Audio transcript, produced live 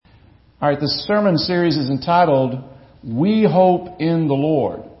All right, this sermon series is entitled, We Hope in the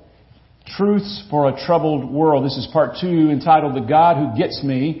Lord. Truths for a Troubled World. This is part 2 entitled, The God Who Gets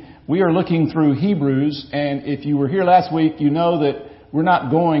Me. We are looking through Hebrews, and if you were here last week, you know that we're not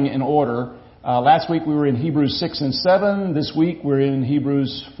going in order. Last week we were in Hebrews 6 and 7. This week we're in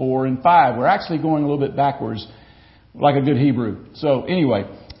Hebrews 4 and 5. We're actually going a little bit backwards, like a good Hebrew. So anyway,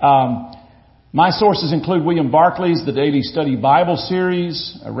 my sources include William Barclay's The Daily Study Bible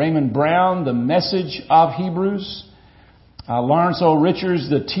Series, Raymond Brown, The Message of Hebrews, Lawrence O. Richards,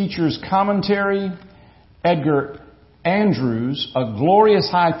 The Teacher's Commentary, Edgar Andrews, A Glorious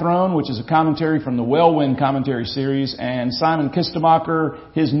High Throne, which is a commentary from the Wellwind Commentary Series, and Simon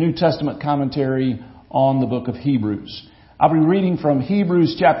Kistemacher, his New Testament commentary on the book of Hebrews. I'll be reading from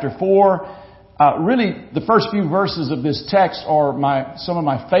Hebrews chapter 4. Really, the first few verses of this text are some of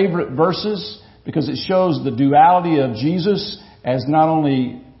my favorite verses because it shows the duality of Jesus as not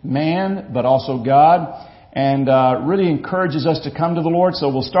only man, but also God, and really encourages us to come to the Lord. So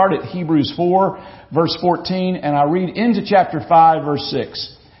we'll start at Hebrews 4, verse 14, and I'll read into chapter 5, verse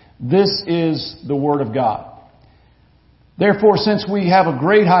 6. This is the Word of God. Therefore, since we have a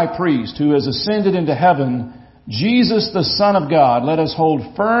great high priest who has ascended into heaven, Jesus, the Son of God, let us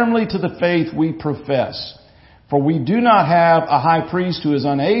hold firmly to the faith we profess. For we do not have a high priest who is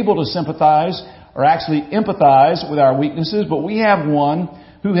unable to sympathize or actually empathize with our weaknesses, but we have one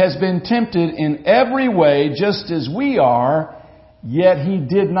who has been tempted in every way just as we are, yet he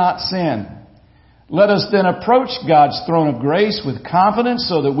did not sin. Let us then approach God's throne of grace with confidence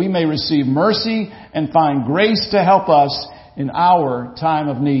so that we may receive mercy and find grace to help us in our time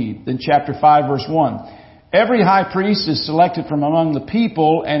of need. Then chapter 5, verse 1. Every high priest is selected from among the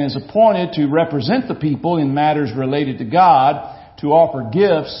people and is appointed to represent the people in matters related to God, to offer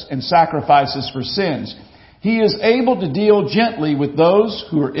gifts and sacrifices for sins. He is able to deal gently with those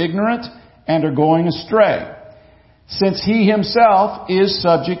who are ignorant and are going astray, since he himself is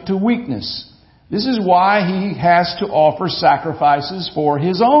subject to weakness. This is why he has to offer sacrifices for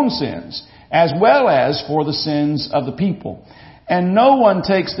his own sins, as well as for the sins of the people. And no one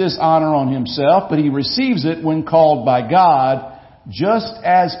takes this honor on himself, but he receives it when called by God, just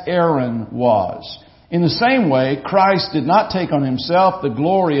as Aaron was. In the same way, Christ did not take on himself the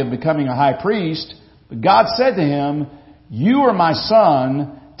glory of becoming a high priest, but God said to him, You are my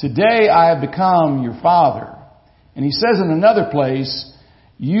son, today I have become your father. And he says in another place,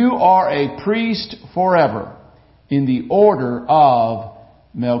 You are a priest forever, in the order of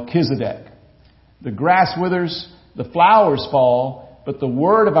Melchizedek. The grass withers, the flowers fall, but the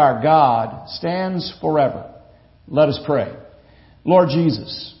word of our God stands forever. Let us pray. Lord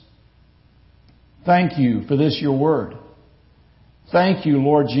Jesus, thank you for this, your word. Thank you,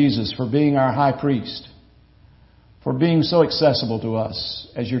 Lord Jesus, for being our high priest, for being so accessible to us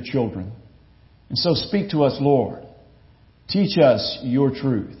as your children. And so speak to us, Lord. Teach us your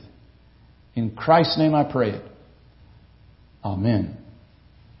truth. In Christ's name I pray it. Amen.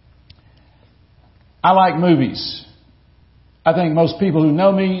 I like movies. I think most people who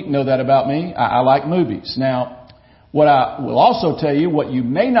know me know that about me. I like movies. Now, what I will also tell you, what you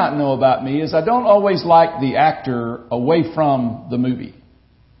may not know about me, is I don't always like the actor away from the movie.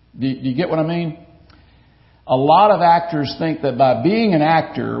 Do you get what I mean? A lot of actors think that by being an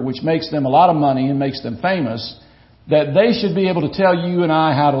actor, which makes them a lot of money and makes them famous, that they should be able to tell you and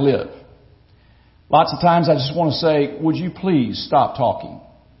I how to live. Lots of times I just want to say, would you please stop talking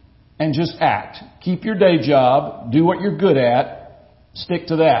and just act. Keep your day job. Do what you're good at. Stick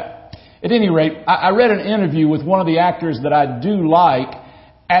to that. At any rate, I read an interview with one of the actors that I do like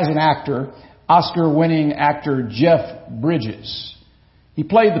as an actor, Oscar-winning actor Jeff Bridges. He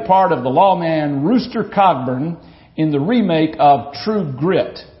played the part of the lawman Rooster Cogburn in the remake of True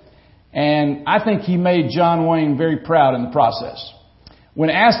Grit. And I think he made John Wayne very proud in the process.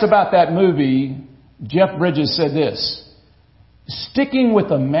 When asked about that movie, Jeff Bridges said this, Sticking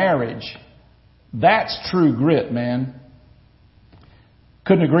with a marriage, that's true grit, man.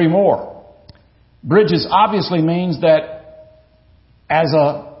 Couldn't agree more. Bridges obviously means that as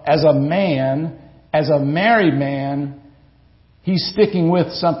a man, as a married man, he's sticking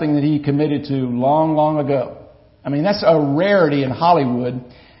with something that he committed to long, long ago. I mean, that's a rarity in Hollywood.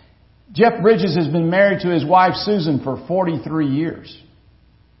 Jeff Bridges has been married to his wife Susan for 43 years.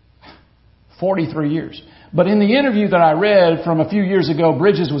 43 years. But in the interview that I read from a few years ago,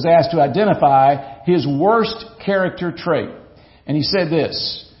 Bridges was asked to identify his worst character trait. And he said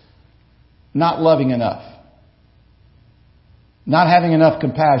this, not loving enough, not having enough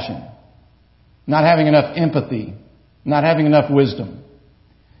compassion, not having enough empathy, not having enough wisdom.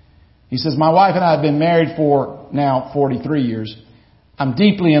 He says, my wife and I have been married for now 43 years. I'm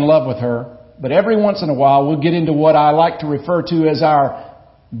deeply in love with her, but every once in a while we'll get into what I like to refer to as our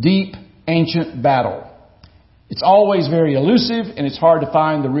deep ancient battle. It's always very elusive and it's hard to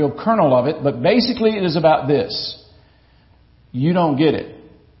find the real kernel of it, but basically it is about this. You don't get it.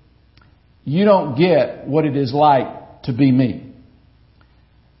 You don't get what it is like to be me.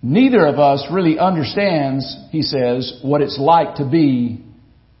 Neither of us really understands, he says, what it's like to be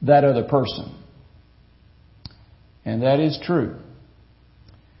that other person. And that is true.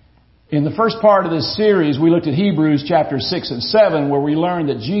 In the first part of this series, we looked at Hebrews chapters 6 and 7, where we learned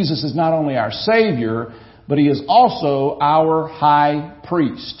that Jesus is not only our Savior, but He is also our high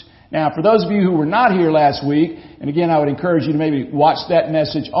priest. Now, for those of you who were not here last week, and again, I would encourage you to maybe watch that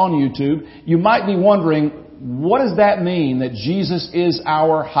message on YouTube, you might be wondering, what does that mean that Jesus is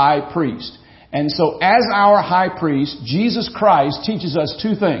our high priest? And so as our high priest, Jesus Christ teaches us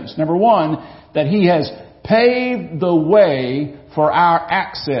two things. Number one, that He has paved the way for our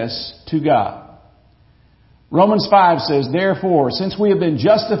access to God. Romans 5 says, therefore, since we have been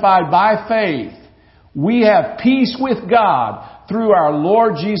justified by faith, we have peace with God through our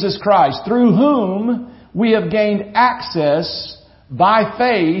Lord Jesus Christ, through whom we have gained access by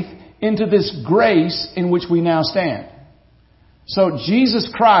faith into this grace in which we now stand. So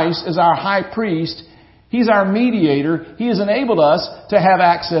Jesus Christ is our high priest. He's our mediator. He has enabled us to have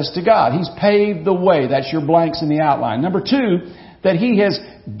access to God. He's paved the way. That's your blanks in the outline. Number two, that He has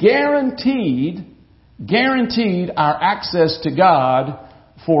guaranteed our access to God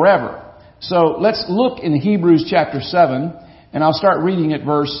forever. So let's look in Hebrews chapter 7, and I'll start reading at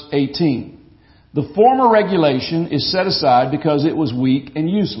verse 18. The former regulation is set aside because it was weak and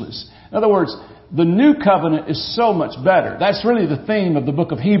useless. In other words, the new covenant is so much better. That's really the theme of the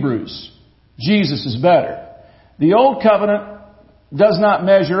book of Hebrews. Jesus is better. The old covenant does not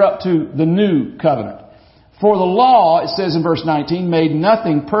measure up to the new covenant. For the law, it says in verse 19, made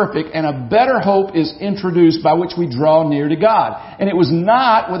nothing perfect, and a better hope is introduced by which we draw near to God. And it was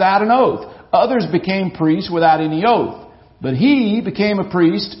not without an oath. Others became priests without any oath. But He became a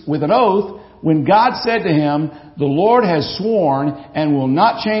priest with an oath when God said to Him, the Lord has sworn and will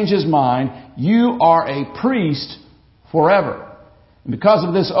not change His mind. You are a priest forever. And because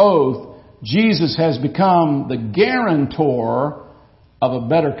of this oath, Jesus has become the guarantor of a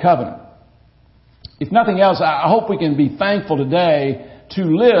better covenant. If nothing else, I hope we can be thankful today to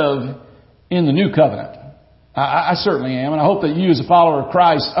live in the new covenant. I certainly am, and I hope that you as a follower of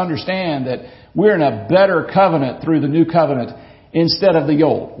Christ understand that we're in a better covenant through the new covenant instead of the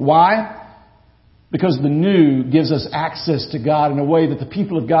old. Why? Because the new gives us access to God in a way that the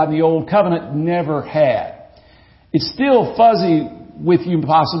people of God in the old covenant never had. It's still fuzzy with you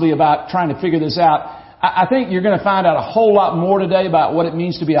possibly about trying to figure this out. I think you're going to find out a whole lot more today about what it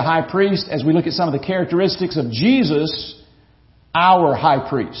means to be a high priest as we look at some of the characteristics of Jesus, our high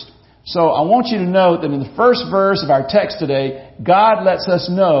priest. So I want you to note that in the first verse of our text today, God lets us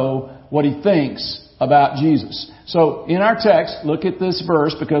know what He thinks about Jesus. So in our text, look at this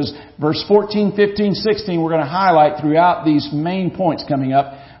verse because verse 14, 15, 16 we're going to highlight throughout these main points coming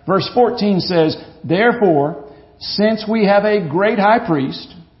up. Verse 14 says, therefore, since we have a great high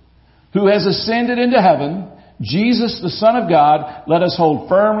priest who has ascended into heaven, Jesus, the Son of God, let us hold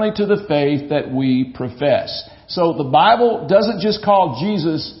firmly to the faith that we profess. So the Bible doesn't just call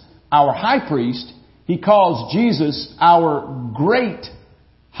Jesus our high priest. He calls Jesus our great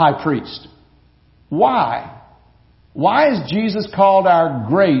high priest. Why? Why is Jesus called our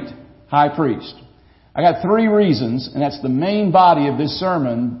great high priest? I got three reasons, and that's the main body of this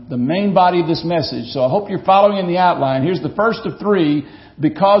sermon, the main body of this message. So I hope you're following in the outline. Here's the first of three,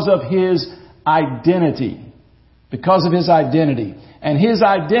 because of His identity. Because of His identity. And His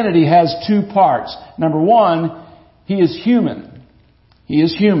identity has two parts. Number one, He is human. He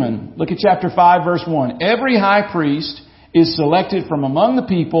is human. Look at chapter 5, verse 1. Every high priest is selected from among the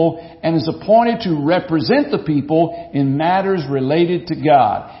people and is appointed to represent the people in matters related to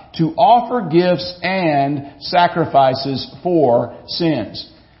God, to offer gifts and sacrifices for sins.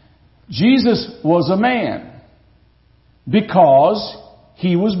 Jesus was a man because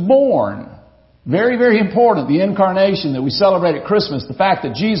He was born. Very, very important. The incarnation that we celebrate at Christmas. The fact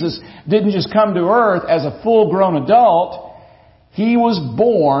that Jesus didn't just come to earth as a full-grown adult. He was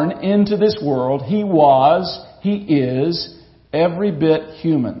born into this world. He is every bit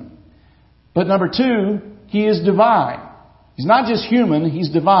human. But number two, He is divine. He's not just human, He's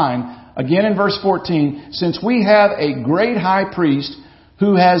divine. Again in verse 14, since we have a great high priest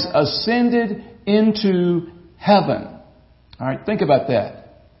who has ascended into heaven. All right, think about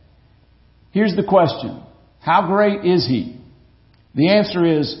that. Here's the question. How great is He? The answer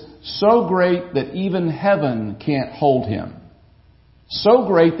is so great that even heaven can't hold Him. So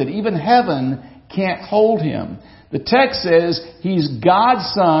great that even heaven can't hold him. The text says he's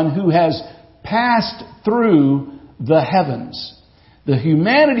God's Son who has passed through the heavens. The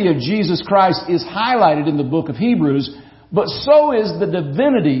humanity of Jesus Christ is highlighted in the book of Hebrews, but so is the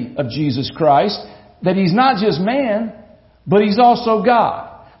divinity of Jesus Christ, that he's not just man, but he's also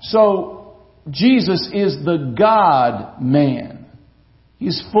God. So Jesus is the God-man.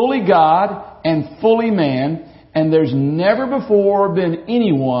 He's fully God and fully man, and there's never before been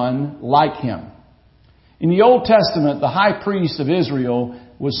anyone like him. In the Old Testament, the high priest of Israel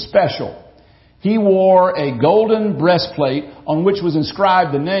was special. He wore a golden breastplate on which was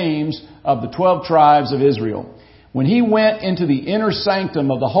inscribed the names of the 12 tribes of Israel. When he went into the inner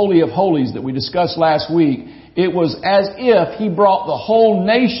sanctum of the Holy of Holies that we discussed last week, it was as if he brought the whole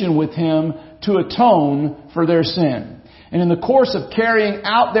nation with him to atone for their sin. And in the course of carrying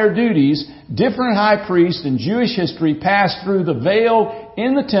out their duties, different high priests in Jewish history passed through the veil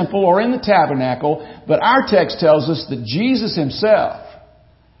in the temple or in the tabernacle. But our text tells us that Jesus himself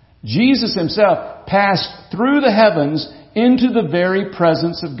passed through the heavens into the very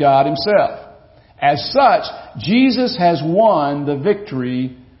presence of God himself. As such, Jesus has won the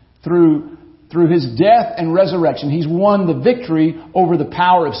victory through his death and resurrection. He's won the victory over the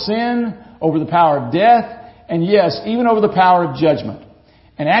power of sin, over the power of death, and yes, even over the power of judgment.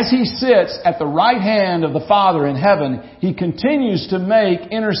 And as he sits at the right hand of the Father in heaven, he continues to make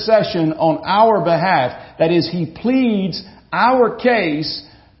intercession on our behalf. That is, he pleads our case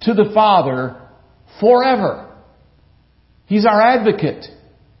to the Father forever. He's our advocate.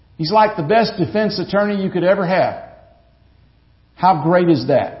 He's like the best defense attorney you could ever have. How great is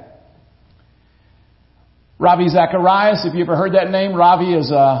that? Ravi Zacharias, if you ever heard that name, Ravi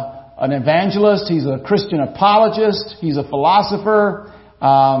is an evangelist. He's a Christian apologist. He's a philosopher.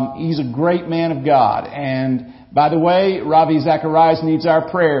 He's a great man of God. And by the way, Ravi Zacharias needs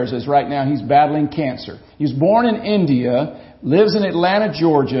our prayers as right now he's battling cancer. He was born in India, lives in Atlanta,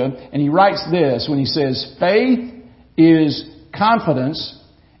 Georgia, and he writes this when he says, "Faith is confidence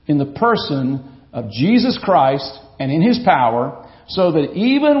in the person of Jesus Christ and in His power, so that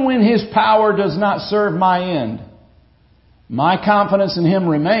even when His power does not serve my end, my confidence in Him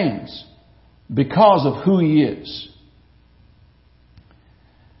remains because of who He is."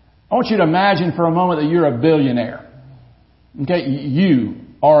 I want you to imagine for a moment that you're a billionaire. Okay, you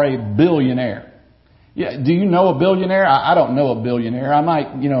are a billionaire. Yeah, do you know a billionaire? I don't know a billionaire. I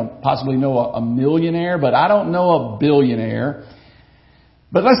might, possibly know a millionaire, but I don't know a billionaire.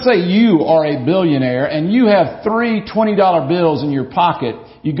 But let's say you are a billionaire and you have 3 $20 bills in your pocket.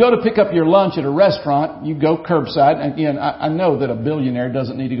 You go to pick up your lunch at a restaurant. You go curbside. And again, I know that a billionaire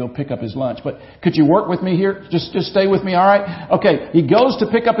doesn't need to go pick up his lunch. But could you work with me here? Just stay with me, all right? Okay, he goes to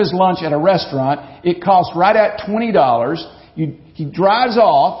pick up his lunch at a restaurant. It costs right at $20. He drives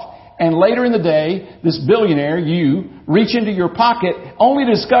off. And later in the day, this billionaire, you, reach into your pocket only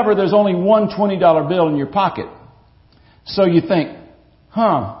to discover there's only one $20 bill in your pocket. So you think,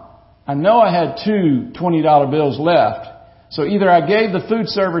 I know I had 2 $20 bills left. So either I gave the food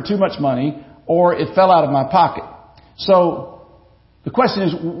server too much money or it fell out of my pocket. So the question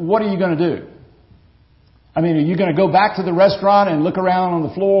is, what are you going to do? I mean, are you going to go back to the restaurant and look around on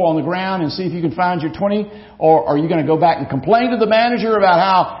the floor, on the ground and see if you can find your 20? Or are you going to go back and complain to the manager about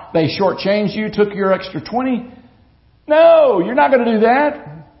how they shortchanged you, took your extra 20? No, you're not going to do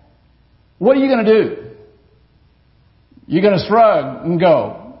that. What are you going to do? You're going to shrug and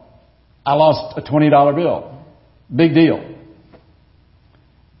go, I lost a $20 bill. Big deal.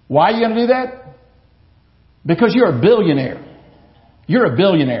 Why are you going to do that? Because you're a billionaire. You're a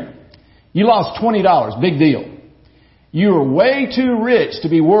billionaire. You lost $20. Big deal. You are way too rich to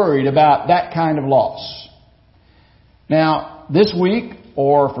be worried about that kind of loss. Now, this week,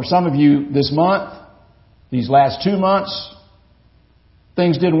 or for some of you this month, these last 2 months,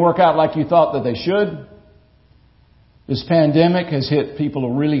 things didn't work out like you thought that they should. This pandemic has hit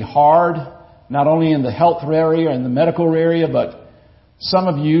people really hard, not only in the health area and the medical area, but some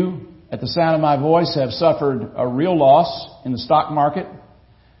of you, at the sound of my voice, have suffered a real loss in the stock market.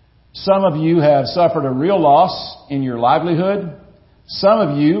 Some of you have suffered a real loss in your livelihood. Some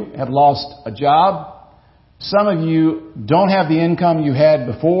of you have lost a job. Some of you don't have the income you had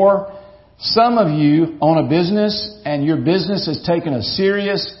before. Some of you own a business and your business has taken a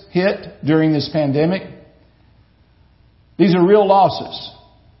serious hit during this pandemic. These are real losses.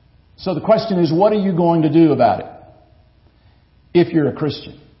 So the question is, what are you going to do about it if you're a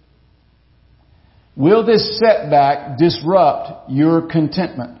Christian? Will this setback disrupt your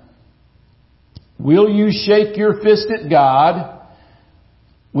contentment? Will you shake your fist at God?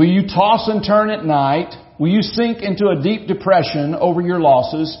 Will you toss and turn at night? Will you sink into a deep depression over your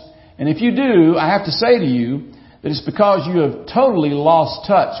losses? And if you do, I have to say to you that it's because you have totally lost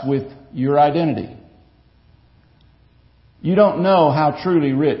touch with your identity. You don't know how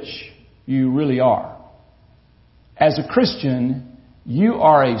truly rich you really are. As a Christian, you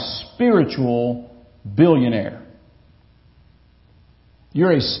are a spiritual billionaire.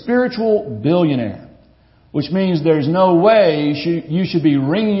 You're a spiritual billionaire, which means there's no way you should be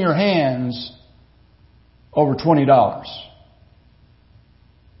wringing your hands over $20.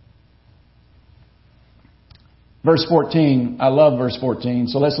 Verse 14, I love verse 14,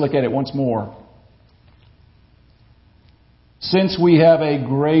 so let's look at it once more. Since we have a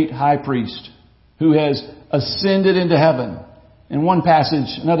great high priest who has ascended into heaven. In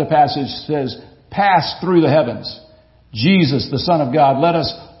another passage says, passed through the heavens. Jesus, the Son of God. Let us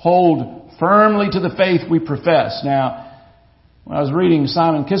hold firmly to the faith we profess. Now, when I was reading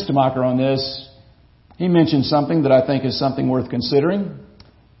Simon Kistemacher on this, he mentioned something that I think is something worth considering.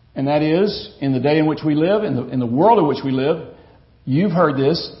 And that is, in the day in which we live, in the world in which we live, you've heard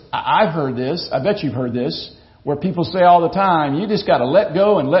this, I've heard this, I bet you've heard this, where people say all the time, you just got to let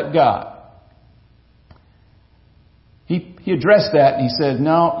go and let God. He addressed that and he said,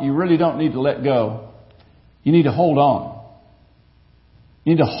 no, you really don't need to let go. You need to hold on.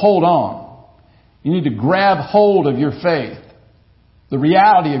 You need to hold on. You need to grab hold of your faith, the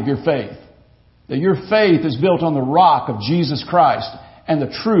reality of your faith, that your faith is built on the rock of Jesus Christ and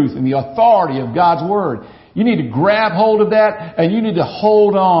the truth and the authority of God's Word. You need to grab hold of that and you need to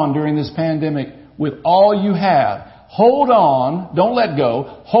hold on during this pandemic with all you have. Hold on, don't let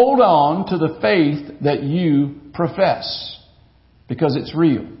go. Hold on to the faith that you profess because it's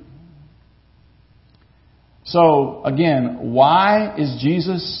real. So, again, why is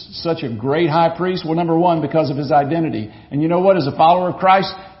Jesus such a great high priest? Well, number one, because of His identity. And you know what? As a follower of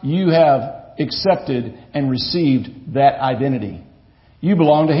Christ, you have accepted and received that identity. You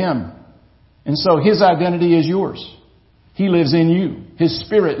belong to Him. And so His identity is yours. He lives in you. His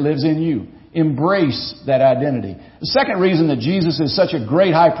Spirit lives in you. Embrace that identity. The second reason that Jesus is such a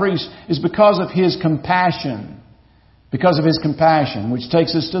great high priest is because of His compassion. Because of His compassion, which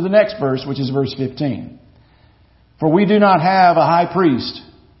takes us to the next verse, which is verse 15. For we do not have a high priest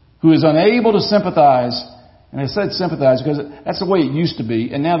who is unable to sympathize. And I said sympathize because that's the way it used to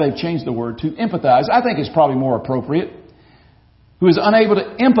be. And now they've changed the word to empathize. I think it's probably more appropriate. Who is unable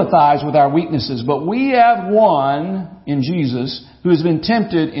to empathize with our weaknesses. But we have one in Jesus who has been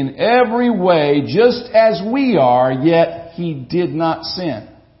tempted in every way just as we are, yet He did not sin.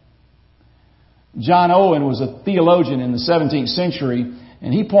 John Owen was a theologian in the 17th century,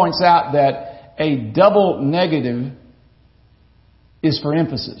 and he points out that a double negative is for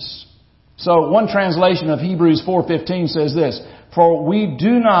emphasis. So one translation of Hebrews 4:15 says this, for we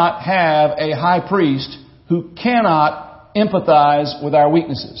do not have a high priest who cannot empathize with our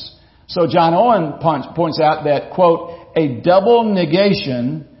weaknesses. So John Owen points out that, quote, a double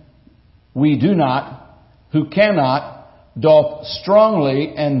negation, we do not, who cannot, doth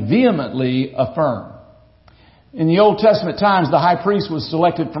strongly and vehemently affirm. In the Old Testament times, the high priest was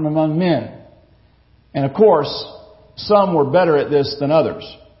selected from among men. And of course, some were better at this than others.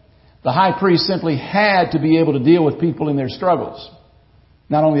 The high priest simply had to be able to deal with people in their struggles.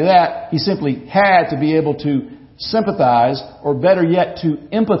 Not only that, he simply had to be able to sympathize, or better yet, to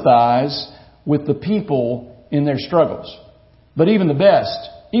empathize with the people in their struggles. But even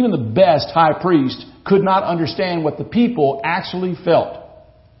the best high priest could not understand what the people actually felt.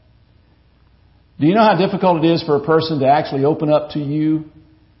 Do you know how difficult it is for a person to actually open up to you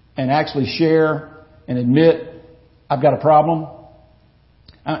and actually share and admit, I've got a problem?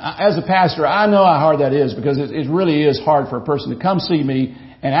 As a pastor, I know how hard that is because it really is hard for a person to come see me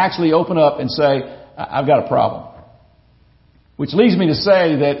and actually open up and say, I've got a problem. Which leads me to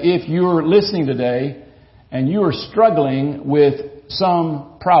say that if you're listening today and you are struggling with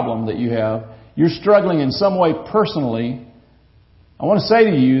some problem that you have, you're struggling in some way personally, I want to say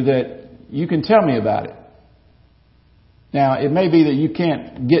to you that you can tell me about it. Now, it may be that you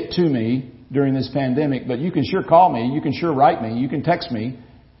can't get to me during this pandemic, but you can sure call me, you can sure write me, you can text me,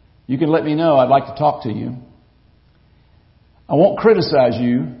 you can let me know I'd like to talk to you. I won't criticize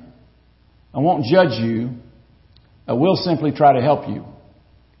you. I won't judge you. I will simply try to help you.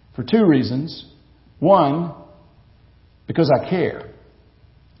 For two reasons. One, because I care.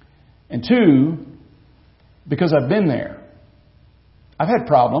 And two, because I've been there. I've had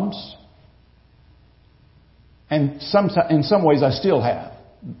problems. And in some ways I still have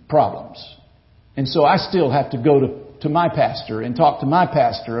problems. And so I still have to go to my pastor and talk to my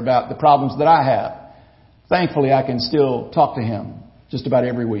pastor about the problems that I have. Thankfully, I can still talk to him just about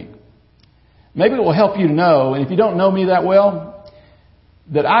every week. Maybe it will help you to know, and if you don't know me that well,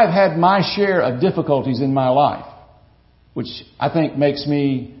 that I've had my share of difficulties in my life, which I think makes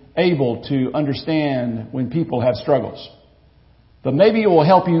me able to understand when people have struggles. But maybe it will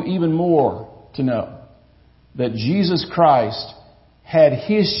help you even more to know that Jesus Christ had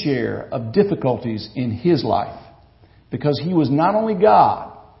His share of difficulties in His life, because He was not only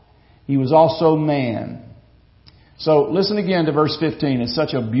God, He was also man. So listen again to verse 15. It's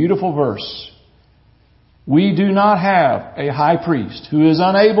such a beautiful verse. We do not have a high priest who is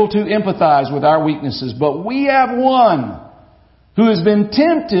unable to empathize with our weaknesses, but we have one who has been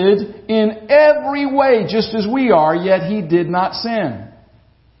tempted in every way just as we are, yet He did not sin.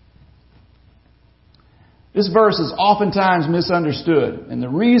 This verse is oftentimes misunderstood. And the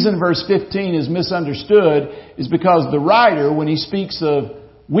reason verse 15 is misunderstood is because the writer, when he speaks of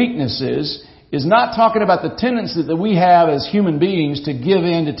weaknesses, is not talking about the tendency that we have as human beings to give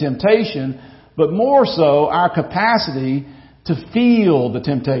in to temptation, but more so our capacity to feel the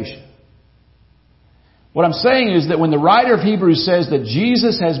temptation. What I'm saying is that when the writer of Hebrews says that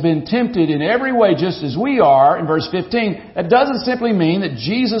Jesus has been tempted in every way just as we are, in verse 15, that doesn't simply mean that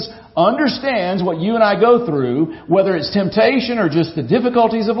Jesus understands what you and I go through, whether it's temptation or just the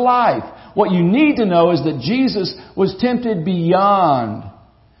difficulties of life. What you need to know is that Jesus was tempted beyond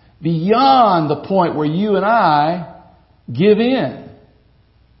the point where you and I give in.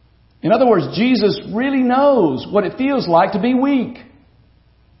 In other words, Jesus really knows what it feels like to be weak.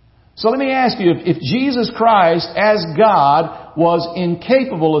 So let me ask you, if Jesus Christ as God was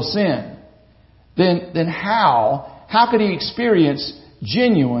incapable of sin, then how could He experience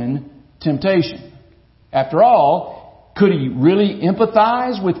genuine temptation? After all, could He really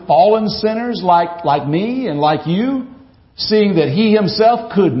empathize with fallen sinners like me and like you, seeing that He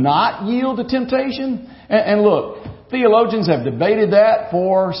Himself could not yield to temptation? And look, theologians have debated that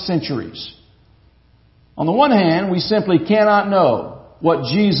for centuries. On the one hand, we simply cannot know what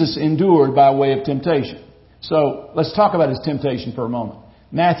Jesus endured by way of temptation. So let's talk about His temptation for a moment.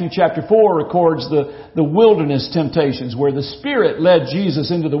 Matthew chapter 4 records the wilderness temptations, where the Spirit led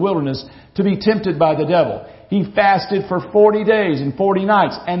Jesus into the wilderness to be tempted by the devil. He fasted for 40 days and 40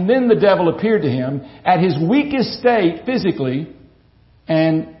 nights, and then the devil appeared to Him at His weakest state physically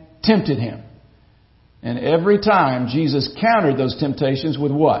and tempted Him. And every time Jesus countered those temptations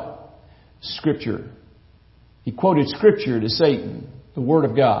with what? Scripture. He quoted Scripture to Satan, the Word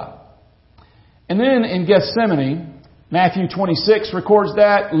of God. And then in Gethsemane, Matthew 26 records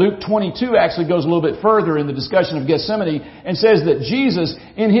that. Luke 22 actually goes a little bit further in the discussion of Gethsemane and says that Jesus,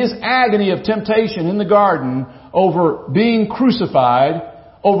 in His agony of temptation in the garden over being crucified,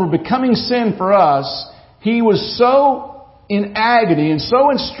 over becoming sin for us, He was so in agony and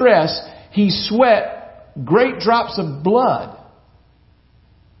so in stress, He sweat great drops of blood.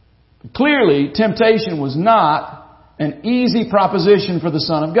 Clearly, temptation was not an easy proposition for the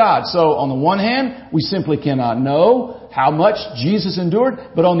Son of God. So on the one hand, we simply cannot know how much Jesus endured.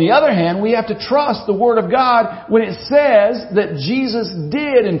 But on the other hand, we have to trust the Word of God when it says that Jesus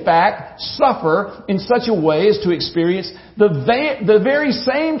did, in fact, suffer in such a way as to experience the very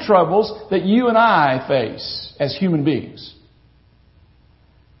same troubles that you and I face as human beings.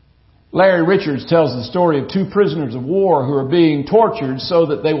 Larry Richards tells the story of two prisoners of war who are being tortured so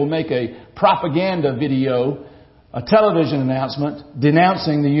that they will make a propaganda video, a television announcement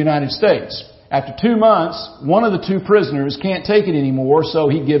denouncing the United States. After 2 months, one of the two prisoners can't take it anymore, so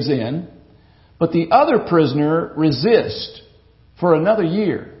he gives in. But the other prisoner resists for another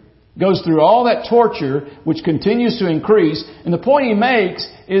year. Goes through all that torture, which continues to increase. And the point he makes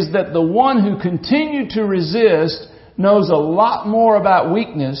is that the one who continued to resist knows a lot more about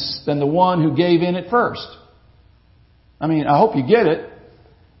weakness than the one who gave in at first. I mean, I hope you get it.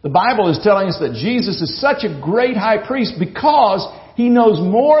 The Bible is telling us that Jesus is such a great high priest because He knows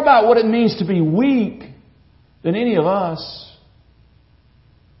more about what it means to be weak than any of us.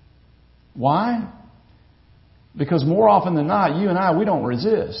 Why? Because more often than not, you and I, we don't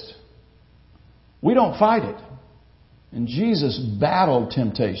resist. We don't fight it. And Jesus battled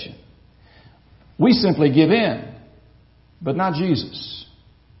temptation. We simply give in, but not Jesus.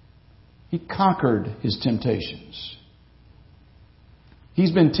 He conquered His temptations.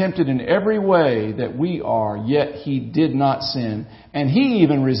 He's been tempted in every way that we are, yet He did not sin. And He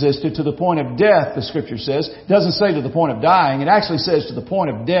even resisted to the point of death, the Scripture says. It doesn't say to the point of dying. It actually says to the point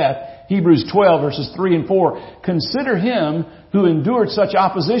of death. Hebrews 12 verses 3 and 4. Consider Him who endured such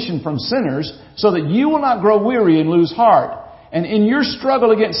opposition from sinners, so that you will not grow weary and lose heart. And in your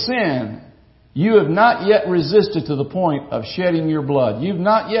struggle against sin, you have not yet resisted to the point of shedding your blood. You've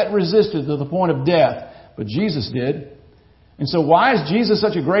not yet resisted to the point of death. But Jesus did. And so why is Jesus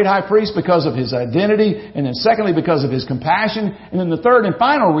such a great high priest? Because of His identity, and then secondly, because of His compassion, and then the third and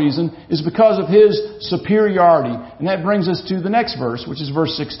final reason is because of His superiority. And that brings us to the next verse, which is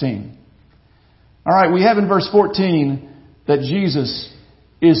verse 16. Alright, we have in verse 14 that Jesus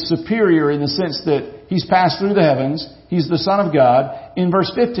is superior in the sense that He's passed through the heavens. He's the Son of God. In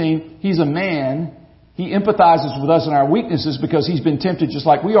verse 15, He's a man. He empathizes with us in our weaknesses because He's been tempted just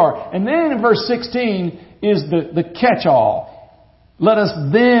like we are. And then in verse 16 is the catch-all. Let us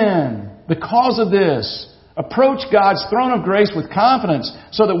then, because of this, approach God's throne of grace with confidence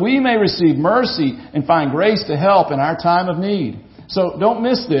so that we may receive mercy and find grace to help in our time of need. So don't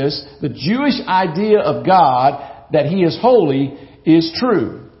miss this. The Jewish idea of God, that He is holy, is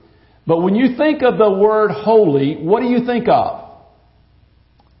true. But when you think of the word holy, what do you think of?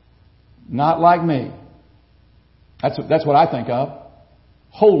 Not like me. That's what I think of.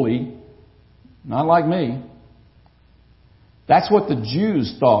 Holy, not like me. That's what the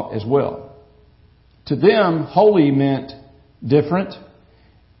Jews thought as well. To them, holy meant different,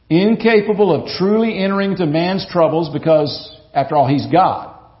 incapable of truly entering into man's troubles because, after all, He's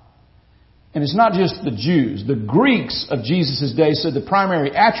God. And it's not just the Jews. The Greeks of Jesus' day said the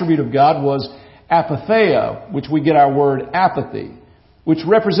primary attribute of God was apatheia, which we get our word apathy, which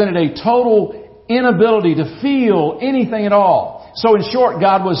represented a total inability to feel anything at all. So in short,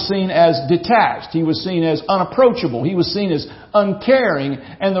 God was seen as detached. He was seen as unapproachable. He was seen as uncaring.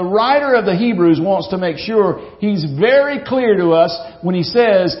 And the writer of the Hebrews wants to make sure he's very clear to us when he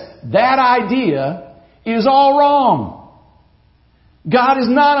says that idea is all wrong. God is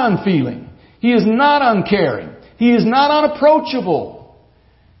not unfeeling. He is not uncaring. He is not unapproachable.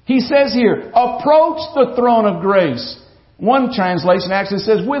 He says here, approach the throne of grace. One translation actually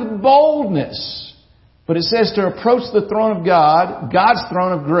says with boldness. But it says to approach the throne of God, God's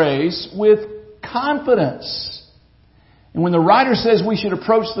throne of grace, with confidence. And when the writer says we should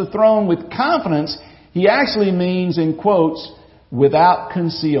approach the throne with confidence, he actually means, in quotes, without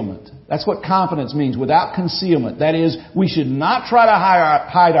concealment. That's what confidence means, without concealment. That is, we should not try to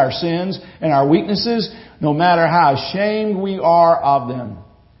hide our sins and our weaknesses, no matter how ashamed we are of them.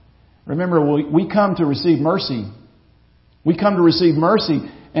 Remember, we come to receive mercy. We come to receive mercy,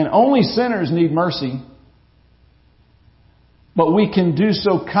 and only sinners need mercy. But we can do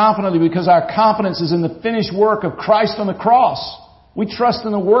so confidently because our confidence is in the finished work of Christ on the cross. We trust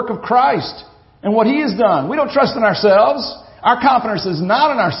in the work of Christ and what He has done. We don't trust in ourselves. Our confidence is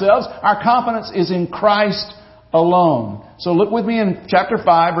not in ourselves. Our confidence is in Christ alone. So look with me in chapter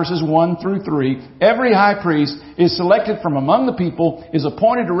 5, verses 1 through 3. Every high priest is selected from among the people, is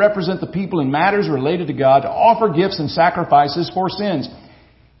appointed to represent the people in matters related to God, to offer gifts and sacrifices for sins.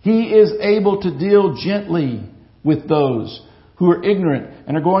 He is able to deal gently with those who are ignorant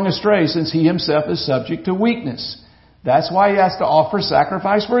and are going astray, since He Himself is subject to weakness. That's why He has to offer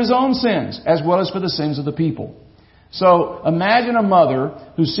sacrifice for His own sins, as well as for the sins of the people. So imagine a mother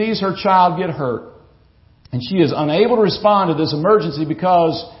who sees her child get hurt, and she is unable to respond to this emergency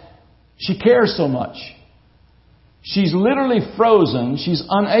because she cares so much. She's literally frozen. She's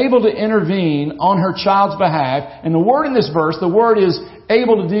unable to intervene on her child's behalf. And the word in this verse, the word is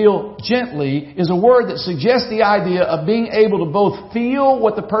able to deal gently, is a word that suggests the idea of being able to both feel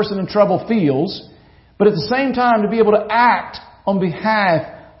what the person in trouble feels, but at the same time to be able to act on behalf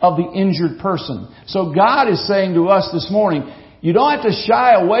of the injured person. So God is saying to us this morning, you don't have to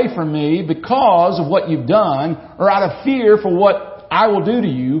shy away from me because of what you've done or out of fear for what I will do to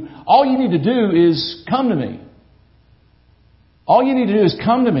you. All you need to do is come to me. All you need to do is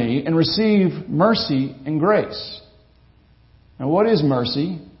come to me and receive mercy and grace. Now, what is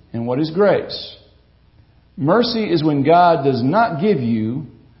mercy and what is grace? Mercy is when God does not give you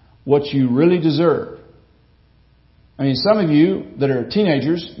what you really deserve. I mean, some of you that are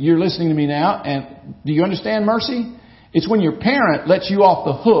teenagers, you're listening to me now, and do you understand mercy? It's when your parent lets you off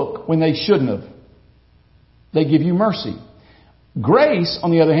the hook when they shouldn't have. They give you mercy. Grace,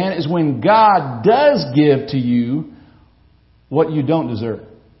 on the other hand, is when God does give to you what you don't deserve.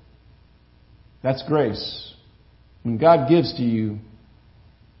 That's grace. When God gives to you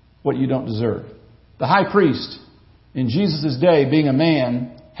what you don't deserve. The high priest in Jesus' day, being a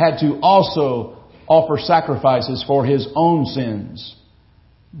man, had to also offer sacrifices for his own sins.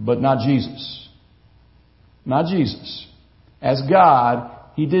 But not Jesus. Not Jesus. As God,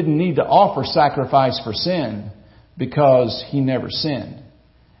 He didn't need to offer sacrifice for sin because He never sinned.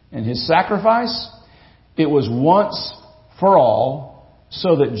 And His sacrifice, it was once for all,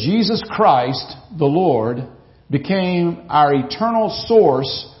 so that Jesus Christ, the Lord, became our eternal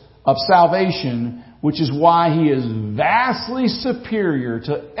source of salvation, which is why He is vastly superior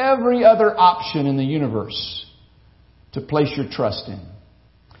to every other option in the universe. to place your trust in.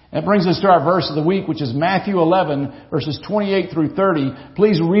 That brings us to our verse of the week, which is Matthew 11, verses 28 through 30.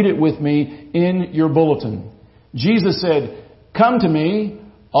 Please read it with me in your bulletin. Jesus said, "Come to me,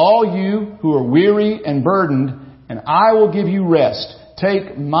 all you who are weary and burdened, and I will give you rest.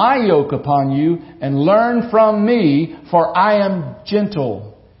 Take my yoke upon you and learn from me, for I am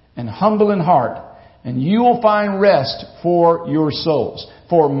gentle and humble in heart, and you will find rest for your souls.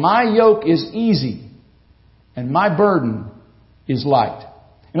 For my yoke is easy and my burden is light."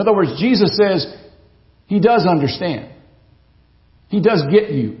 In other words, Jesus says He does understand. He does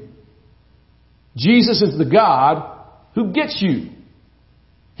get you. Jesus is the God who gets you.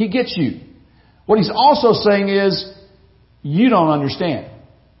 He gets you. What He's also saying is, you don't understand.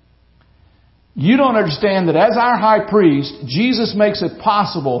 You don't understand that as our high priest, Jesus makes it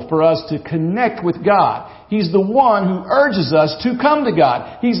possible for us to connect with God. He's the one who urges us to come to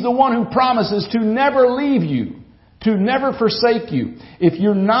God. He's the one who promises to never leave you, to never forsake you. If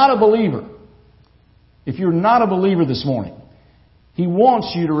you're not a believer this morning, He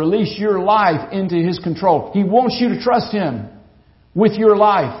wants you to release your life into His control. He wants you to trust Him with your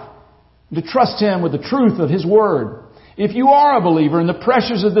life, to trust Him with the truth of His Word. If you are a believer and the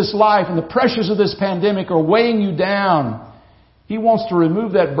pressures of this life and the pressures of this pandemic are weighing you down, He wants to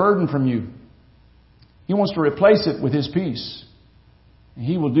remove that burden from you. He wants to replace it with His peace. And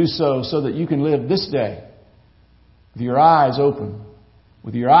He will do so that you can live this day with your eyes open,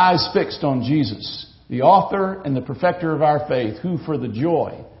 with your eyes fixed on Jesus, the author and the perfecter of our faith, who for the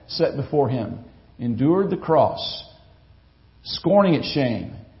joy set before Him endured the cross, scorning its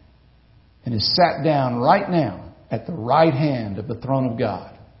shame, and is sat down right now at the right hand of the throne of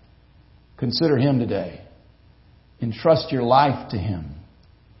God. Consider Him today. Entrust your life to Him.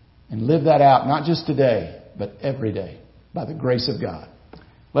 And live that out, not just today, but every day, by the grace of God.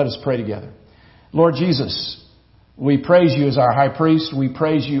 Let us pray together. Lord Jesus, we praise You as our high priest. We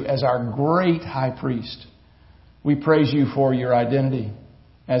praise You as our great high priest. We praise You for Your identity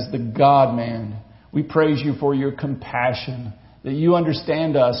as the God-man. We praise You for Your compassion, that You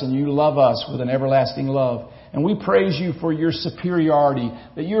understand us and You love us with an everlasting love. And we praise You for Your superiority,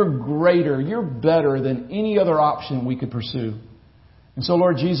 that You're greater, You're better than any other option we could pursue. And so,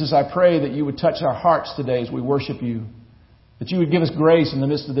 Lord Jesus, I pray that You would touch our hearts today as we worship You, that You would give us grace in the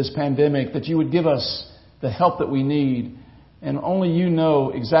midst of this pandemic, that You would give us the help that we need. And only You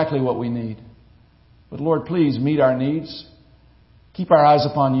know exactly what we need. But Lord, please meet our needs. Keep our eyes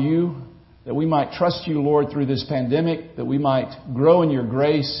upon You, that we might trust You, Lord, through this pandemic, that we might grow in Your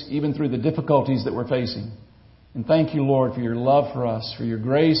grace, even through the difficulties that we're facing. And thank You, Lord, for Your love for us, for Your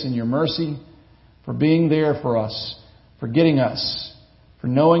grace and Your mercy, for being there for us, for getting us, for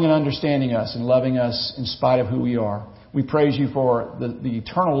knowing and understanding us and loving us in spite of who we are. We praise You for the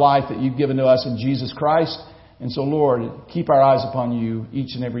eternal life that You've given to us in Jesus Christ. And so, Lord, keep our eyes upon You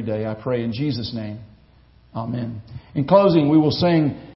each and every day. I pray in Jesus' name. Amen. In closing, we will sing